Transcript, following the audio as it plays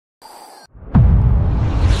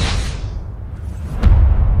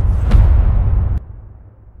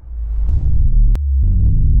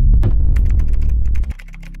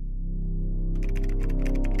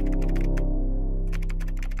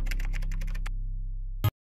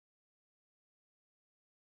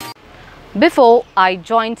Before I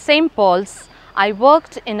joined St. Paul's, I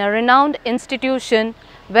worked in a renowned institution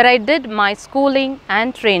where I did my schooling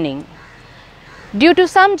and training. Due to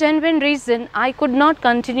some genuine reason, I could not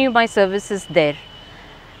continue my services there,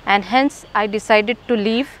 and hence I decided to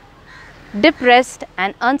leave, depressed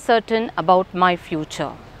and uncertain about my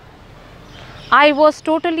future. I was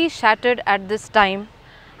totally shattered at this time,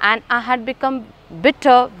 and I had become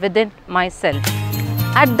bitter within myself.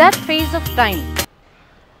 At that phase of time,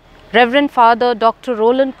 Reverend Father Dr.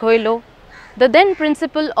 Roland Coelho, the then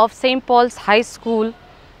principal of St. Paul's High School,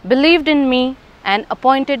 believed in me and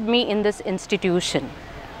appointed me in this institution.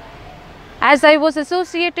 As I was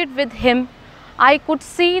associated with him, I could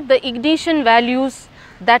see the Ignatian values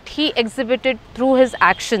that he exhibited through his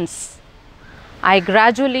actions. I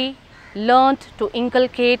gradually learnt to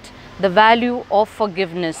inculcate the value of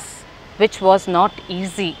forgiveness, which was not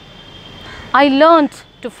easy. I learnt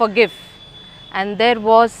to forgive, and there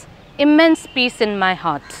was immense peace in my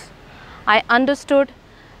heart. I understood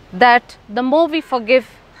that the more we forgive,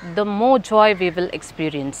 the more joy we will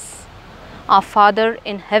experience. Our Father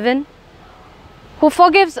in heaven, who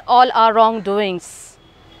forgives all our wrongdoings,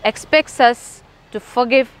 expects us to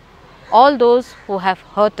forgive all those who have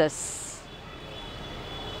hurt us.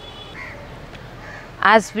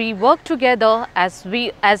 As we work together as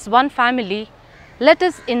one family, let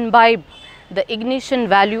us imbibe the Ignatian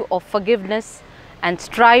value of forgiveness and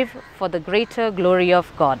strive for the greater glory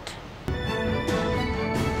of God.